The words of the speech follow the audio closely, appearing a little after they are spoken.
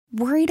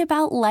Worried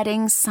about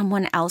letting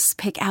someone else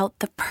pick out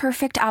the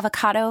perfect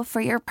avocado for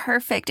your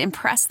perfect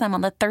impress them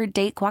on the third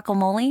date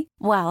guacamole?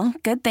 Well,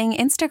 good thing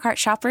Instacart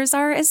shoppers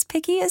are as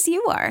picky as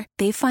you are.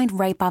 They find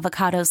ripe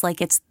avocados like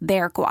it's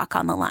their guac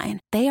on the line.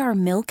 They are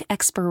milk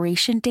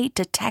expiration date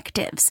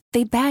detectives.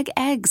 They bag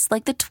eggs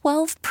like the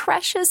 12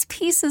 precious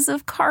pieces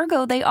of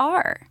cargo they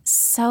are.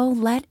 So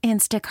let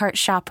Instacart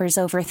shoppers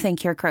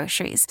overthink your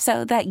groceries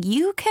so that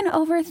you can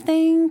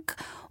overthink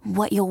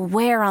what you'll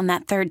wear on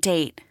that third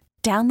date.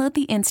 Download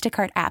the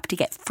Instacart app to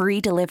get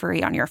free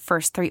delivery on your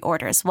first 3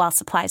 orders while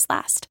supplies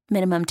last.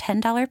 Minimum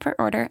 $10 per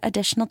order.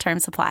 Additional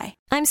terms apply.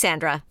 I'm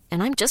Sandra,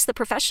 and I'm just the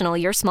professional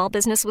your small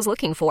business was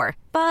looking for.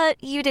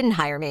 But you didn't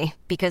hire me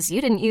because you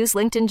didn't use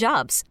LinkedIn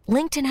Jobs.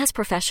 LinkedIn has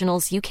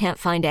professionals you can't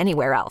find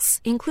anywhere else,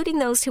 including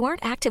those who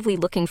aren't actively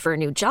looking for a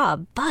new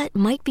job, but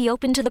might be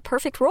open to the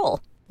perfect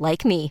role,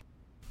 like me.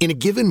 In a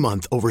given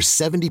month, over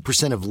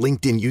 70% of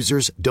LinkedIn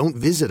users don't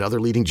visit other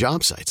leading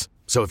job sites.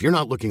 So if you're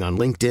not looking on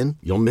LinkedIn,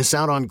 you'll miss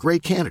out on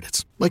great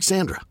candidates like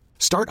Sandra.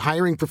 Start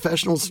hiring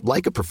professionals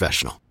like a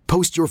professional.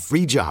 Post your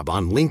free job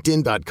on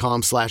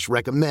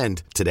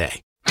linkedin.com/recommend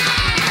today. New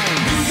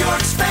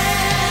York's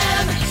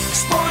fan,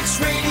 Sports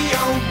Radio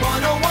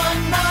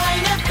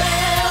 101.9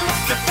 FM.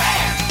 The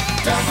Fan,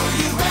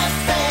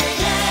 WFAN,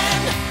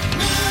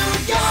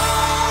 New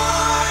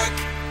York.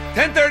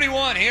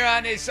 10:31 here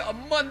on this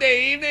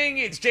Monday evening.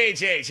 It's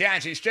JJ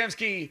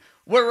Jastremski.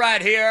 We're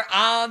right here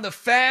on The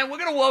Fan. We're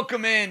going to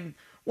welcome in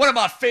one of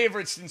my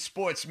favorites in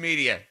sports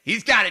media.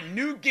 He's got a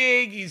new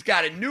gig. He's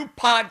got a new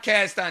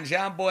podcast on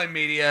Jomboy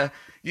Media.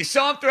 You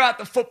saw him throughout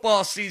the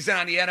football season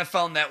on the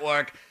NFL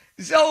Network.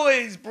 He's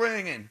always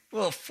bringing a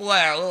little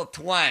flair, a little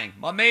twang.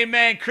 My main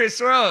man, Chris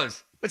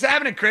Rose. What's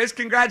happening, Chris?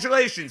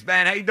 Congratulations,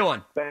 man. How you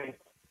doing? Thanks.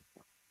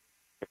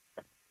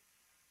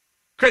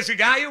 Chris, we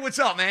got you? What's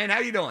up, man? How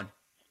you doing?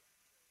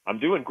 I'm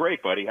doing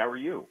great, buddy. How are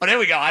you? Oh, there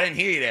we go. I didn't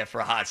hear you there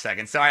for a hot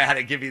second. Sorry, I had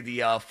to give you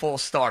the full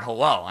start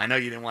hello. I know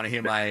you didn't want to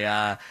hear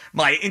my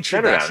my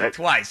introduction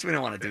twice. We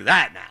don't want to do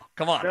that now.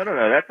 Come on. No.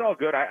 That's all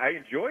good. I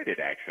enjoyed it,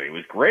 actually. It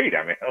was great.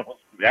 I mean,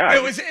 yeah.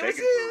 It was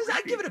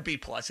I'd give it a B+,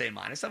 A-.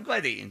 I'm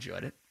glad that you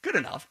enjoyed it. Good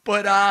enough.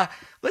 But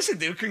listen,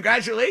 dude,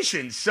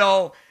 congratulations.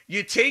 So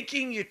you're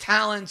taking your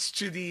talents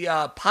to the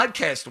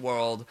podcast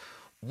world.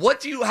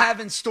 What do you have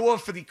in store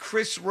for the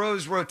Chris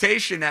Rose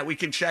rotation that we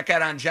can check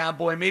out on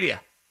Jomboy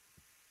Media?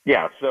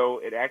 Yeah, so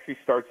it actually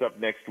starts up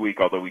next week,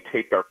 although we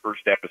taped our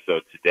first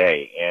episode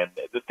today. And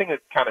the thing that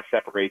kind of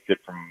separates it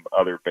from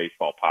other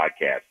baseball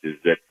podcasts is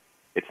that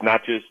it's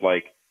not just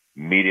like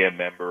media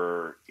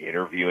member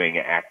interviewing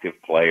active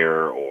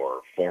player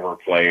or former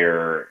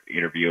player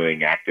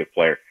interviewing active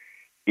player.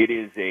 It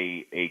is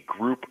a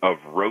group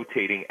of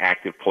rotating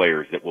active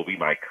players that will be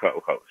my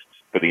co-hosts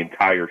for the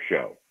entire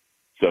show.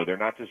 So they're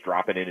not just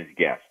dropping in as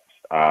guests.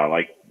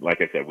 Like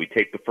I said, we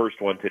take the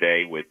first one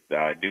today with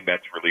new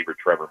Mets reliever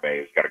Trevor May,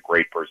 who's got a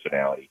great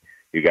personality.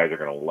 You guys are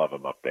going to love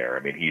him up there. I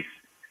mean, he's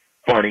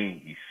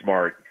funny, he's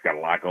smart, he's got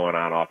a lot going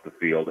on off the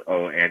field.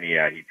 Oh, and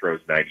yeah, he throws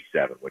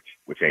 97,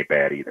 which ain't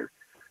bad either.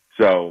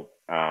 So,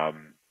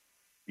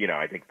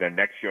 I think the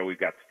next show we've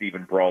got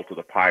Stephen Brault of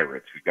the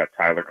Pirates, we've got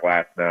Tyler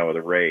Glasnow of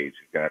the Rays,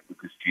 we've got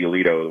Lucas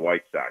Giolito of the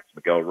White Sox,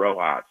 Miguel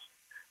Rojas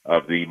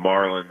of the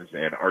Marlins,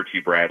 and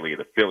Archie Bradley of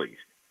the Phillies.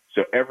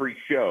 So every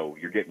show,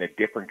 you're getting a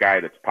different guy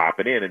that's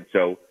popping in. And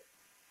so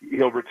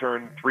he'll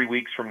return 3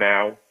 weeks from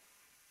now.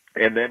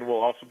 And then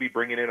we'll also be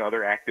bringing in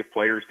other active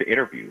players to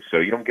interview. So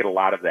you don't get a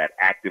lot of that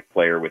active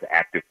player with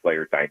active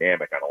player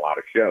dynamic on a lot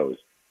of shows.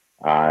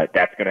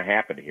 That's going to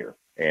happen here.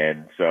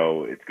 And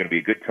so it's going to be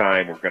a good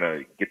time. We're going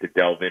to get to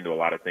delve into a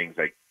lot of things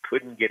I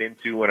couldn't get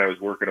into when I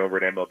was working over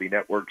at MLB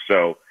Network.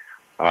 So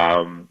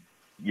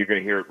you're going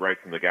to hear it right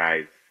from the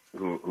guys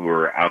who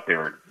are out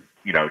there,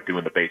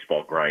 doing the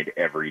baseball grind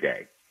every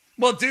day.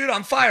 Well, dude,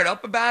 I'm fired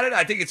up about it.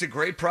 I think it's a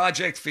great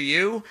project for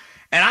you.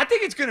 And I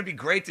think it's going to be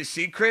great to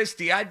see, Chris,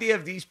 the idea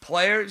of these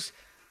players,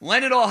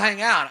 letting it all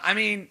hang out. I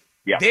mean,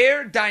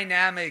 their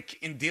dynamic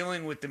in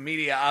dealing with the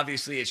media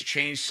obviously has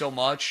changed so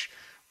much.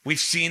 We've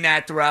seen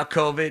that throughout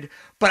COVID.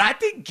 But I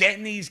think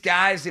getting these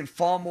guys in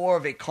far more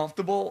of a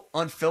comfortable,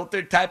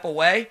 unfiltered type of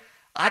way,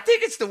 I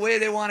think it's the way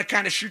they want to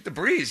kind of shoot the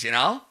breeze,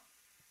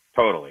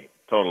 Totally.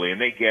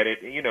 And they get it.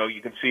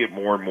 You can see it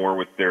more and more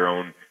with their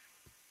own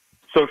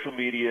social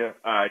media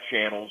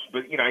channels.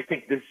 But, I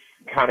think this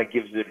kind of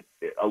gives it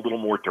a little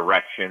more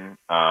direction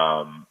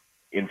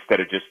instead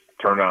of just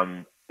turn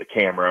on the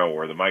camera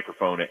or the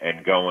microphone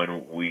and going.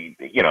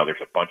 There's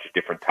a bunch of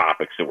different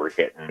topics that we're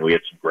hitting. We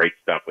had some great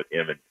stuff with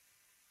him. And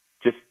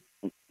just,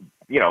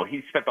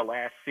 he spent the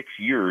last 6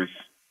 years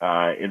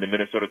in the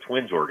Minnesota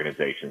Twins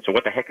organization. So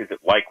what the heck is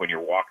it like when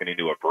you're walking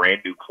into a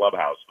brand new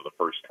clubhouse for the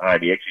first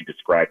time? He actually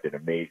described an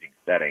amazing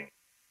setting,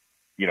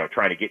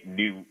 trying to get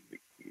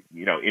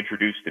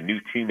introduced to new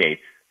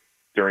teammates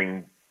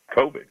during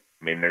COVID.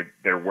 I mean,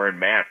 they're wearing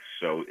masks,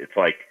 so it's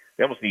like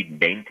they almost need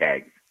name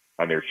tags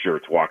on their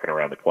shirts walking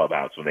around the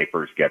clubhouse when they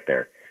first get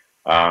there.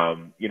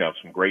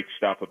 Some great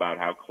stuff about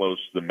how close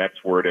the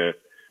Mets were to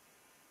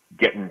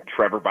getting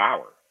Trevor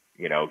Bauer.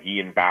 He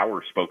and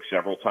Bauer spoke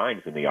several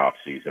times in the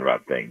offseason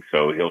about things,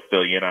 so he'll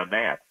fill you in on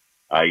that.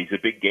 He's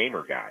a big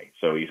gamer guy,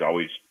 so he's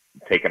always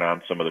taken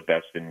on some of the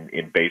best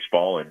in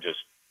baseball and just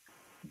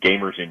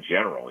gamers in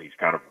general. He's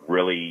kind of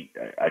really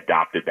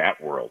adopted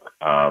that world.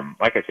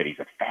 Like I said, he's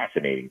a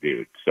fascinating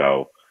dude.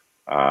 So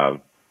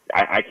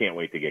I can't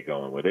wait to get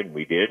going with it, and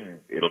we did, and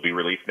it'll be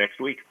released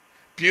next week.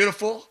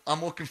 Beautiful.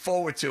 I'm looking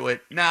forward to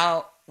it.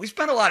 Now, we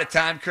spent a lot of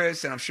time,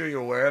 Chris, and I'm sure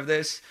you're aware of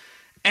this.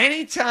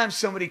 Anytime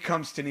somebody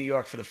comes to New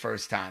York for the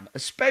first time,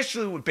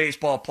 especially with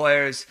baseball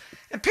players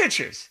and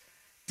pitchers,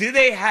 do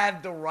they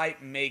have the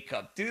right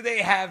makeup? Do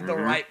they have the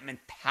right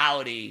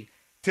mentality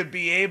to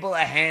be able to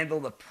handle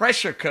the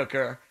pressure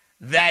cooker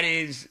that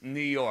is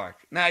New York?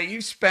 Now,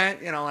 you've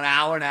spent, an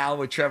hour now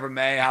with Trevor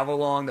May, however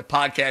long the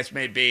podcast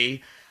may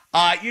be.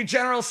 Your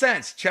general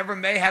sense, Trevor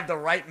May have the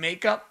right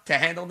makeup to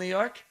handle New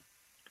York?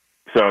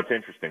 So it's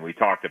interesting. We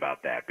talked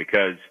about that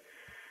because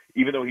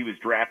even though he was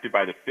drafted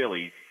by the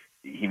Phillies,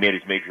 he made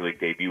his major league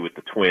debut with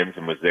the Twins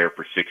and was there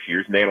for 6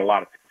 years, and they had a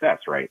lot of success,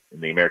 right, in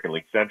the American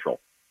League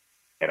Central.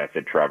 And I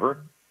said,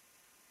 Trevor,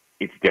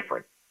 it's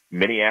different.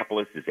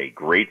 Minneapolis is a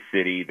great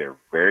city. They're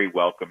very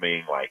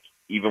welcoming. Like,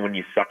 even when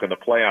you suck in the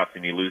playoffs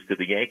and you lose to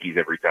the Yankees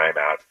every time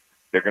out,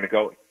 they're going to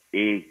go,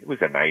 hey, it was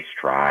a nice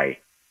try.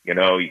 You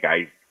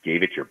guys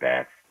gave it your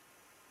best.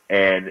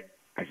 And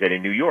I said,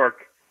 in New York,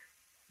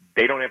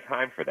 they don't have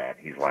time for that.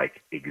 He's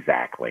like,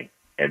 exactly.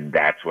 And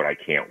that's what I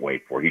can't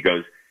wait for. He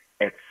goes,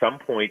 at some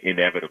point,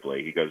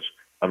 inevitably, he goes,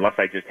 unless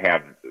I just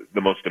have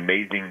the most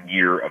amazing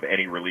year of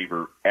any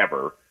reliever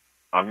ever,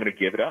 I'm going to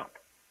give it up.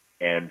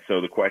 And so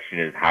the question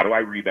is, how do I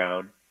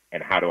rebound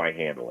and how do I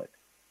handle it?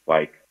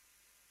 Like,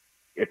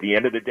 at the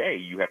end of the day,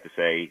 you have to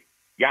say,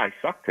 yeah, I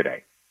sucked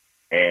today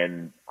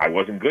and I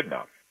wasn't good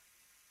enough.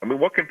 I mean,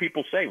 what can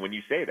people say when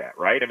you say that,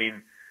 right? I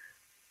mean,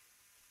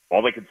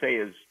 all they can say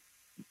is,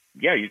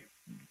 yeah,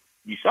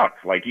 you suck.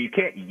 Like, you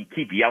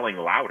keep yelling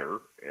louder.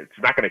 It's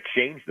not going to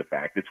change the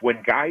fact. It's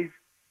when guys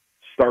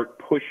start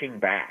pushing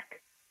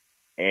back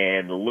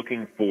and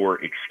looking for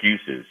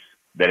excuses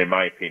that, in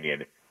my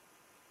opinion,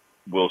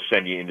 will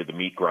send you into the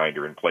meat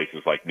grinder in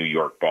places like New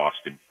York,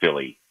 Boston,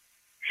 Philly,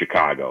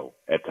 Chicago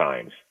at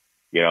times.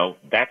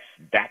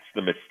 That's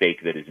the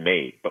mistake that is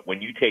made. But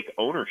when you take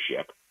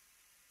ownership,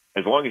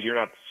 as long as you're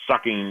not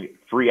sucking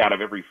 3 out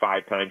of every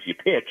 5 times you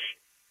pitch,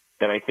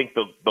 then I think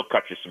they'll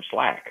cut you some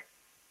slack.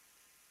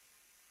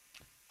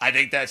 I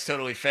think that's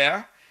totally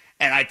fair.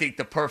 And I think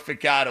the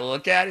perfect guy to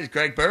look at is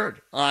Greg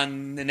Bird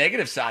on the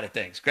negative side of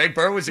things. Greg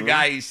Bird was a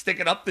guy, he's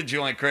sticking up the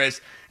joint, Chris,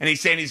 and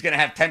he's saying he's going to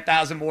have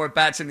 10,000 more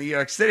at-bats in New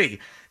York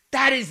City.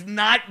 That is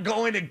not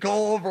going to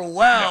go over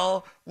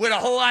well with a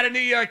whole lot of New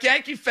York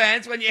Yankee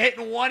fans when you're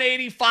hitting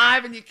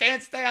 185 and you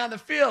can't stay on the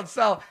field.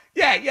 So,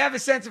 yeah, you have a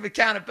sense of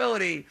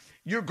accountability.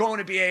 You're going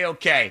to be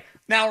A-okay.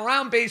 Now,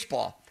 around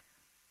baseball,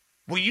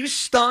 were you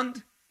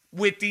stunned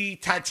with the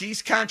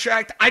Tatis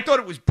contract? I thought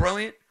it was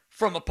brilliant.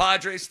 From a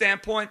Padres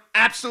standpoint,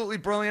 absolutely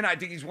brilliant. I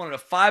think he's one of the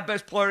 5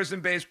 best players in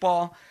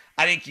baseball.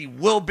 I think he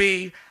will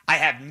be. I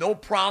have no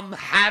problem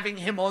having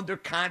him under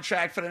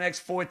contract for the next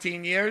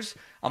 14 years.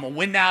 I'm a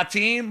win-now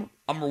team.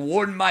 I'm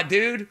rewarding my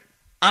dude.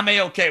 I'm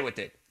A-okay with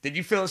it. Did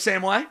you feel the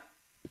same way?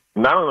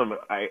 Not only am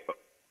I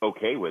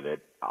okay with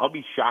it, I'll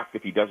be shocked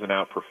if he doesn't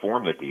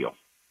outperform the deal.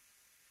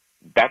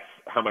 That's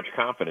how much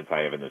confidence I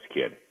have in this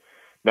kid.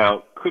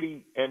 Now, could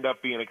he end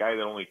up being a guy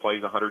that only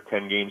plays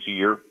 110 games a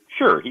year?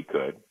 Sure, he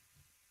could.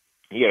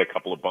 He had a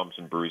couple of bumps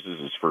and bruises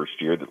his first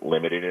year that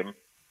limited him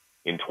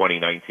in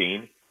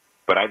 2019.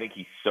 But I think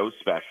he's so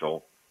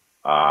special,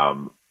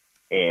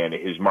 and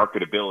his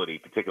marketability,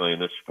 particularly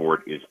in this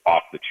sport, is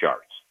off the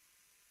charts.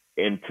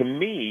 And to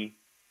me,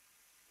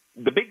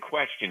 the big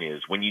question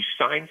is, when you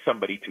sign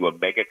somebody to a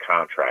mega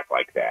contract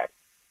like that,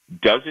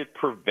 does it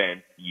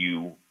prevent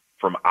you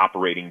from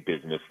operating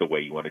business the way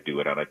you want to do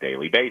it on a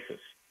daily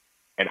basis?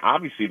 And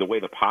obviously, the way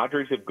the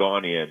Padres have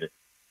gone in,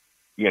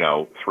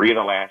 3 of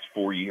the last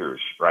 4 years,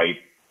 right?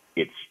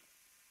 It's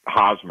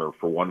Hosmer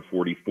for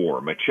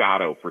 144,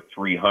 Machado for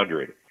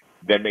 300.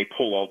 Then they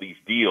pull all these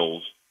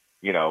deals,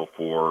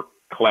 for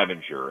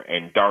Clevenger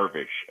and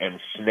Darvish and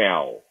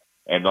Snell,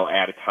 and they'll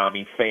add a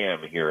Tommy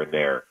Pham here and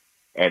there.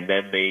 And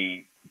then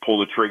they pull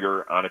the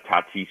trigger on a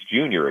Tatis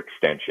Jr.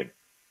 extension.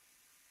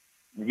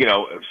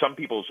 Some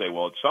people say,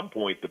 well, at some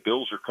point the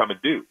bills are coming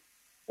due.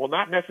 Well,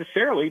 not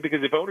necessarily,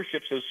 because if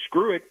ownership says,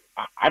 screw it,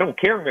 I don't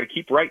care, I'm going to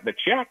keep writing the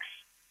checks,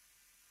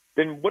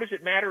 then what does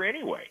it matter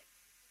anyway?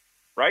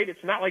 Right?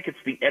 It's not like it's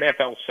the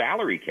NFL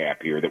salary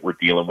cap here that we're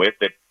dealing with,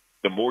 that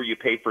the more you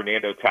pay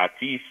Fernando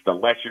Tatis, the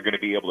less you're going to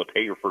be able to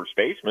pay your first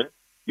baseman.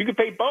 You can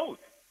pay both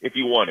if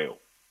you want to.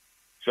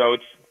 So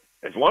it's,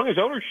 as long as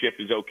ownership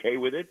is okay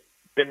with it,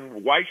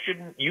 then why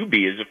shouldn't you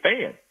be as a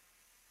fan?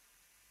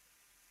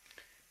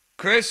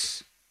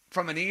 Chris,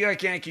 from a New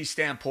York Yankees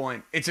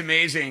standpoint, it's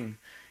amazing.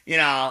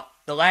 The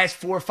last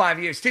 4 or 5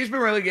 years, team's been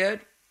really good.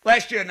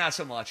 Last year, not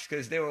so much,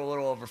 because they were a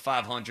little over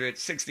 500,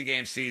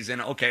 60-game season,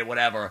 okay,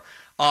 whatever.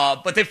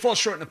 But they fall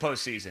short in the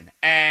postseason.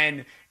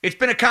 And it's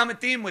been a common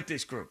theme with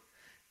this group.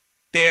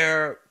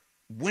 They're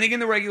winning in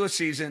the regular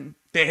season.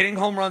 They're hitting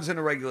home runs in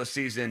the regular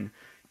season.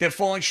 They're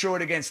falling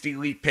short against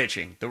elite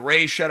pitching. The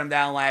Rays shut them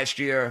down last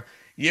year.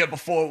 Year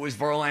before it was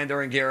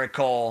Verlander and Garrett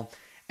Cole.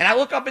 And I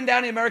look up and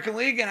down the American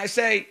League and I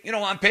say,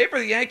 on paper,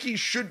 the Yankees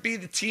should be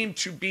the team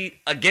to beat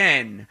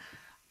again.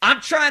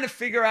 I'm trying to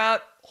figure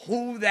out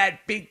who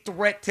that big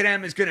threat to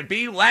them is going to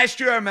be. Last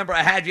year, I remember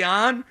I had you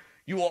on.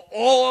 You were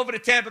all over the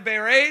Tampa Bay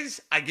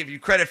Rays. I give you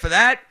credit for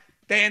that.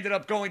 They ended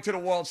up going to the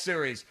World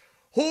Series.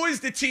 Who is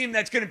the team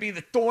that's going to be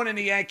the thorn in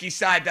the Yankee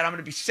side that I'm going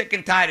to be sick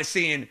and tired of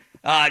seeing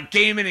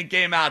game in and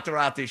game out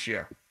throughout this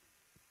year?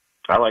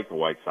 I like the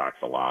White Sox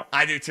a lot.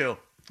 I do too.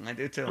 I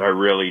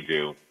really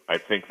do. I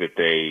think that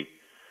they,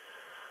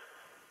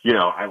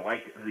 I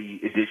like the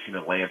addition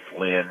of Lance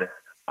Lynn.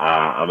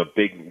 I'm a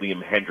big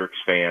Liam Hendricks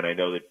fan. I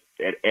know that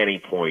at any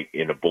point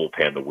in a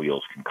bullpen, the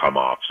wheels can come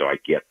off, so I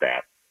get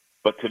that.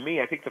 But to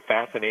me, I think the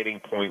fascinating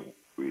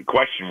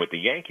question with the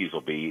Yankees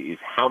will be is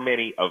how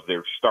many of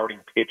their starting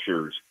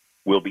pitchers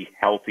will be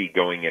healthy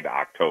going into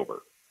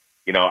October.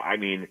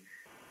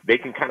 They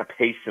can kind of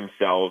pace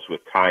themselves with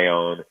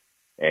Tyone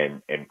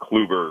and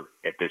Kluber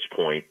at this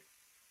point,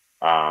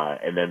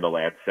 and then they'll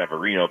add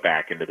Severino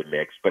back into the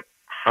mix. But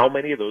how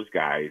many of those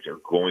guys are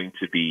going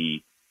to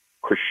be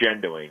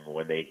crescendoing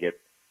when they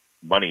hit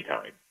money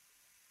time?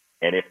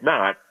 And if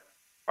not,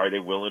 are they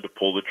willing to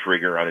pull the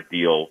trigger on a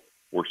deal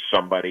where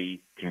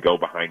somebody can go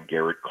behind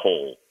Garrett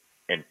Cole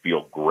and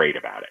feel great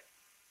about it?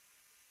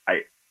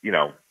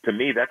 To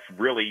me, that's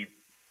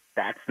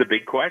the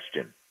big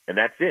question. And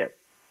that's it,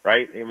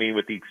 right? I mean,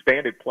 with the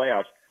expanded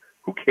playoffs,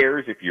 who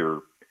cares if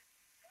you're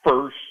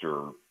first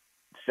or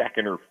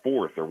second or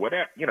fourth or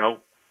whatever? You're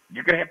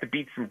going to have to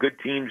beat some good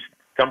teams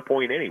at some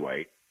point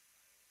anyway.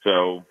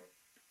 So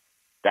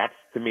that's,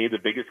 to me, the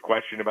biggest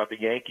question about the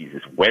Yankees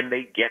is when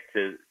they get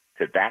to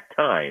that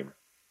time,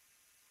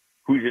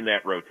 who's in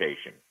that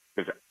rotation?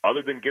 Because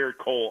other than Garrett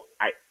Cole,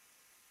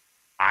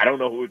 I don't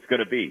know who it's going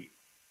to be.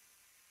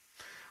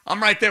 I'm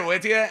right there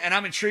with you, and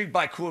I'm intrigued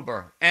by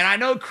Kluber. And I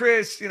know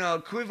Chris,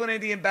 Cleveland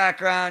Indian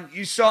background.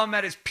 You saw him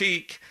at his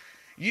peak.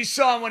 You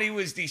saw him when he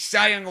was the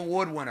Cy Young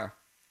Award winner.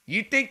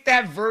 You think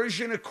that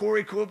version of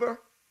Corey Kluber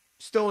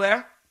still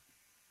there?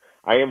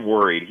 I am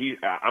worried.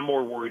 I'm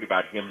more worried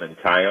about him than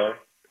Tyone.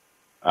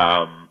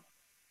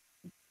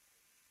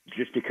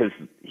 Just because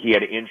he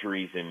had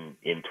injuries in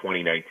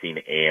 2019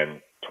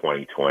 and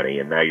 2020,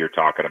 and now you're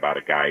talking about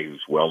a guy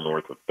who's well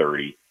north of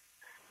 30.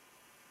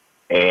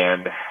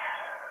 And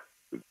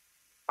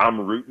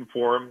I'm rooting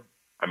for him.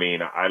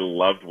 I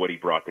loved what he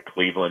brought to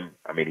Cleveland.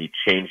 He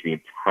changed the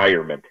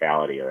entire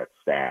mentality of that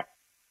staff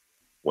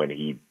when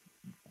he,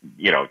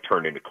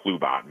 turned into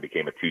Klubot and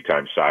became a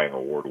two-time Cy Young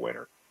Award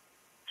winner.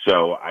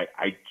 So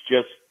I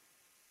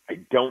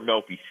don't know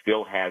if he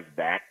still has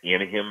that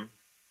in him,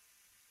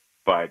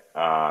 but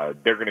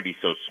they're going to be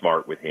so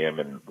smart with him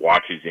and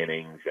watch his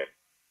innings, and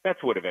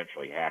that's what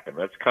eventually happened.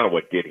 That's kind of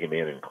what did him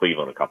in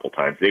Cleveland a couple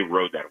times. They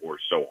rode that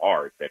horse so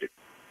hard that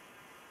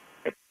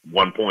at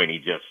one point he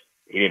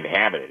didn't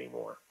have it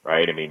anymore,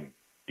 right?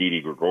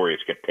 Didi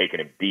Gregorius kept taking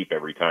him deep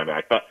every time.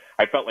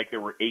 I felt like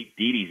there were 8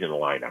 Didis in the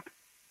lineup,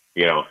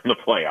 in the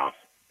playoffs.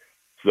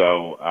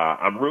 So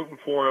I'm rooting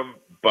for him,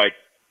 but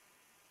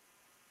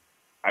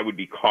I would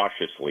be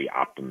cautiously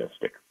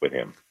optimistic with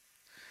him.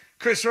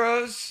 Chris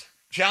Rose,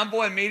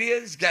 Jomboy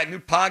Media's got new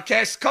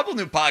podcasts, a couple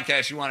new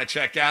podcasts you want to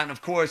check out, and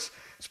of course,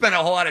 spend a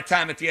whole lot of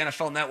time at the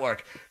NFL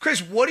Network.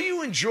 Chris, what do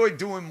you enjoy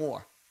doing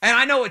more? And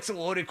I know it's a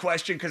loaded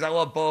question because I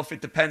love both.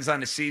 It depends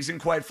on the season,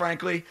 quite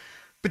frankly.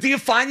 But do you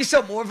find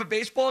yourself more of a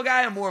baseball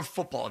guy or more of a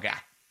football guy?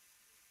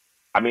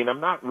 I'm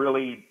not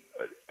really.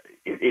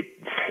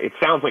 It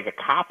sounds like a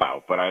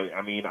cop-out, but I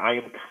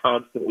am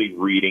constantly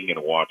reading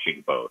and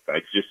watching both.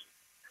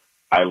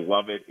 I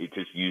love it. It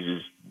just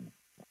uses,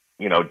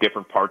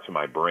 different parts of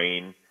my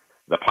brain.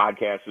 The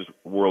podcast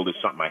world is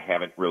something I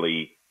haven't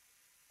really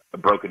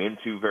broken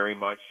into very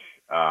much.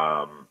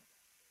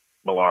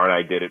 Millar and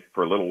I did it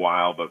for a little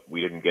while, but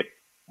we didn't get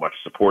much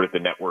support at the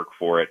network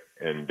for it.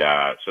 And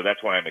so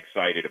that's why I'm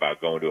excited about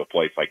going to a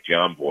place like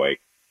Jomboy,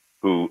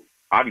 who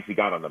obviously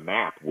got on the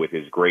map with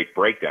his great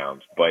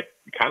breakdowns, but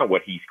kind of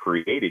what he's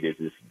created is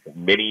this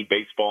mini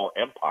baseball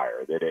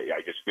empire that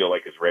I just feel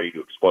like is ready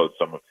to explode.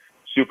 So I'm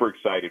super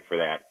excited for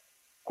that.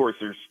 Of course,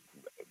 there's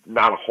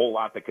not a whole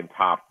lot that can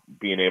top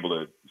being able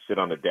to sit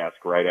on the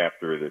desk right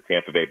after the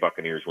Tampa Bay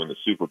Buccaneers win the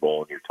Super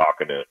Bowl and you're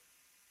talking to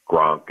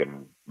Gronk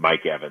and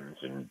Mike Evans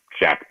and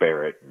Shaq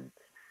Barrett and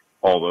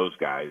all those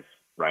guys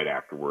right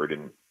afterward.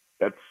 And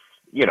that's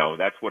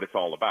what it's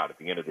all about. At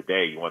the end of the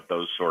day, you want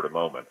those sort of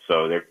moments.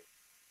 So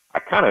I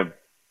kind of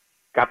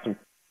got some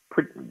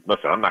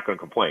listen, I'm not going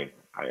to complain.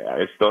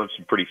 I still have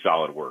some pretty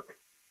solid work.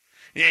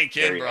 You ain't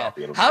kidding,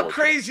 bro. How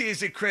crazy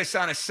is it, Chris,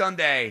 on a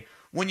Sunday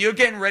when you're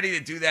getting ready to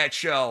do that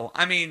show?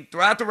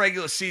 Throughout the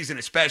regular season,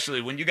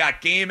 especially when you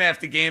got game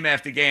after game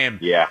after game.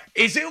 Yeah.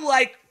 Is it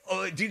like,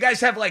 do you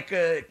guys have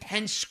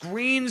 10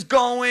 screens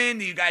going?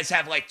 Do you guys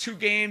have 2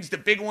 games, the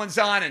big ones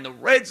on and the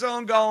red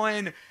zone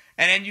going?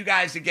 And then you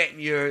guys are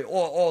getting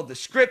all the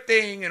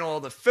scripting and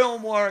all the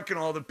film work and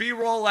all the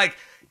B-roll.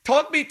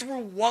 talk me through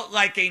what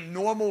like a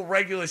normal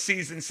regular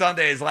season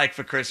Sunday is like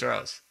for Chris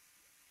Rose.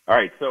 All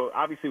right, so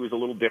obviously it was a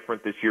little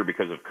different this year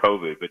because of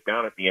COVID, but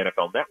down at the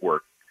NFL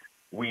Network,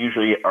 we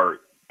usually are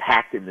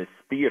packed in this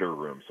theater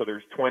room. So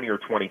there's 20 or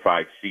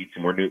 25 seats,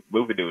 and we're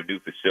moving to a new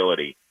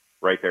facility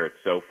right there at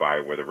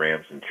SoFi where the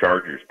Rams and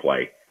Chargers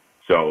play.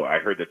 So I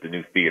heard that the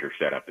new theater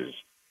setup is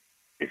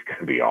going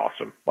to be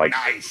awesome. Like,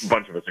 nice. A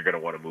bunch of us are going to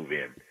want to move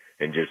in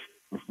and just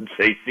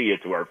say see you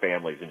to our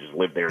families and just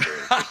live there during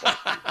football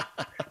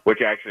season.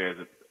 Which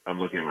actually, I'm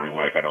looking at my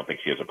wife, I don't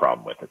think she has a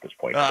problem with at this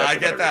point. I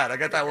get that. I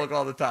get that look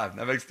all the time.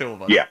 That makes two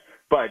of us. Yeah.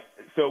 But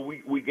so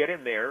we get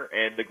in there,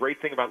 and the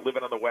great thing about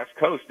living on the West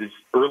Coast is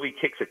early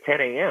kicks at 10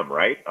 a.m.,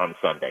 right, on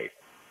Sundays.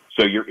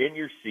 So you're in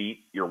your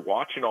seat, you're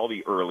watching all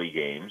the early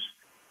games,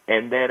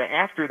 and then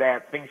after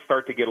that, things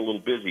start to get a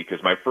little busy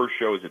because my first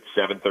show is at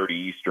 7:30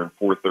 Eastern,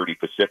 4:30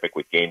 Pacific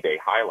with game day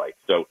highlights.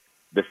 So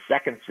the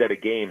second set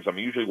of games, I'm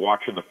usually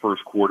watching the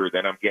first quarter,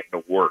 then I'm getting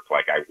to work.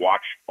 Like, I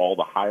watch all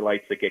the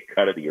highlights that get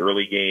cut of the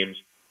early games.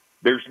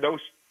 There's no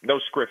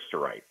scripts to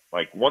write.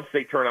 Like, once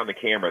they turn on the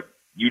camera,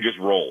 you just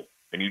roll.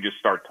 And you just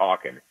start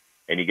talking,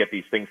 and you get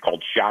these things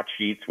called shot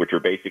sheets, which are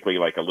basically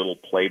like a little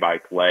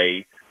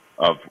play-by-play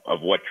of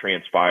what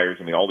transpires.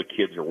 I mean, all the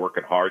kids are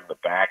working hard in the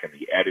back, and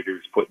the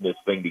editor's putting this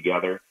thing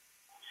together.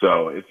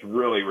 So it's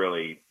really,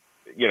 really,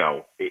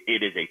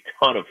 it is a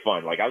ton of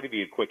fun. Like, I'll give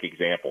you a quick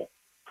example.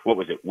 What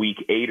was it,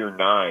 week 8 or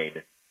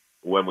 9,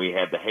 when we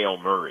had the Hail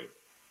Murray?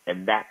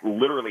 And that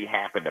literally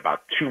happened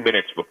about 2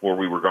 minutes before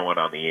we were going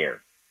on the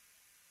air.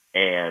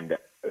 And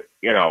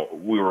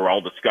we were all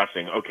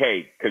discussing,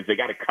 okay, because they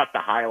got to cut the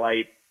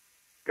highlight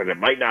because it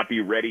might not be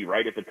ready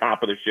right at the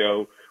top of the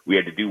show. We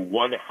had to do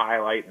one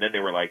highlight, and then they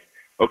were like,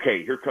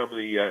 okay, here comes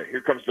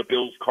the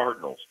Bills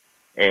Cardinals.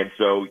 And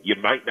so you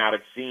might not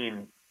have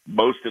seen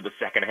most of the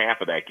second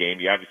half of that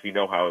game. You obviously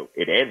know how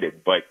it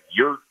ended, but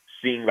you're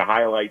seeing the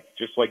highlights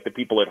just like the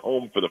people at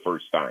home for the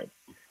first time.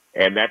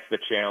 And that's the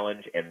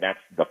challenge, and that's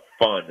the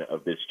fun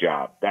of this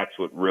job. That's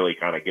what really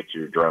kind of gets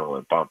your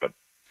adrenaline pumping.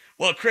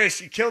 Well, Chris,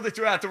 you killed it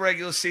throughout the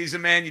regular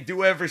season, man. You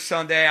do every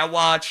Sunday. I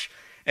watch.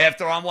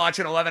 After I'm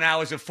watching 11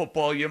 hours of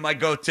football, you're my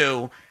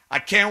go-to. I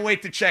can't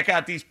wait to check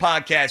out these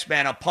podcasts,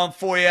 man. I'm pumped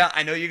for you.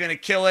 I know you're going to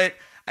kill it.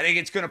 I think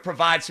it's going to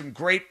provide some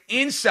great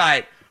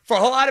insight for a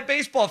whole lot of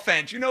baseball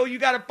fans. You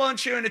got a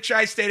bunch here in the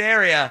tri-state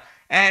area.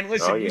 And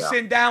listen, You're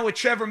sitting down with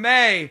Trevor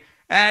May,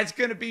 and it's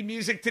going to be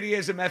music to the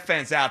ears of Met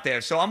fans out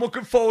there. So I'm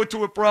looking forward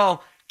to it, bro.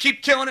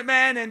 Keep killing it,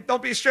 man, and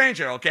don't be a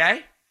stranger,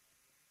 okay?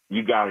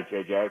 You got it,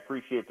 JJ. I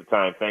appreciate the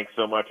time. Thanks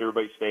so much.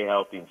 Everybody stay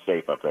healthy and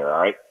safe up there,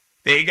 all right?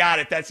 There you got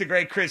it. That's the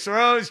great Chris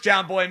Rose,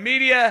 Jomboy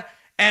Media,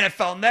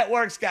 NFL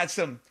Network's got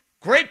some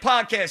great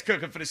podcasts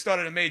cooking for the start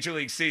of the Major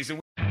League season.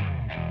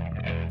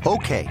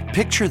 Okay,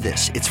 picture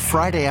this. It's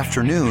Friday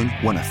afternoon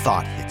when a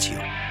thought hits you.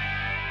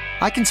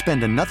 I can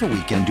spend another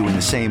weekend doing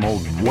the same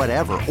old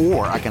whatever,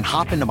 or I can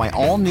hop into my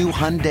all-new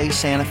Hyundai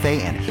Santa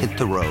Fe and hit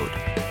the road.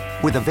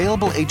 With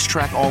available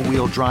H-Track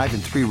all-wheel drive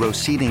and 3-row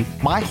seating,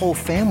 my whole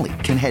family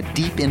can head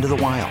deep into the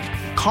wild.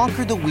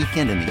 Conquer the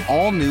weekend in the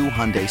all-new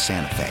Hyundai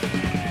Santa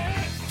Fe.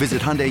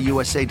 Visit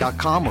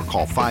HyundaiUSA.com or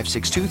call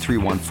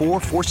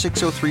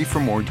 562-314-4603 for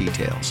more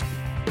details.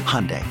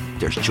 Hyundai,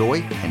 there's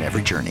joy in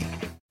every journey.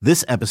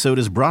 This episode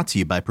is brought to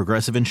you by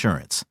Progressive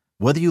Insurance.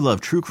 Whether you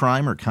love true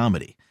crime or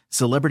comedy,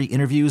 celebrity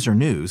interviews or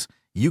news,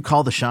 you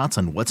call the shots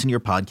on what's in your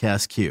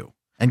podcast queue.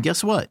 And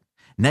guess what?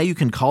 Now you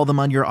can call them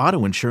on your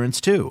auto insurance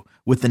too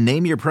with the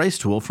Name Your Price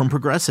tool from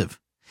Progressive.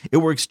 It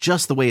works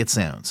just the way it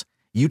sounds.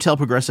 You tell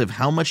Progressive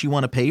how much you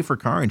want to pay for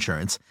car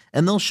insurance,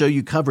 and they'll show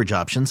you coverage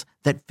options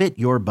that fit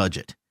your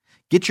budget.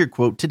 Get your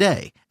quote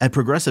today at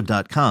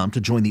Progressive.com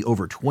to join the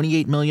over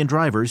 28 million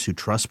drivers who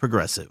trust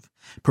Progressive.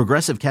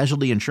 Progressive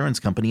Casualty Insurance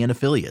Company and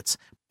Affiliates.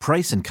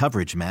 Price and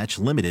coverage match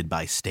limited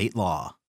by state law.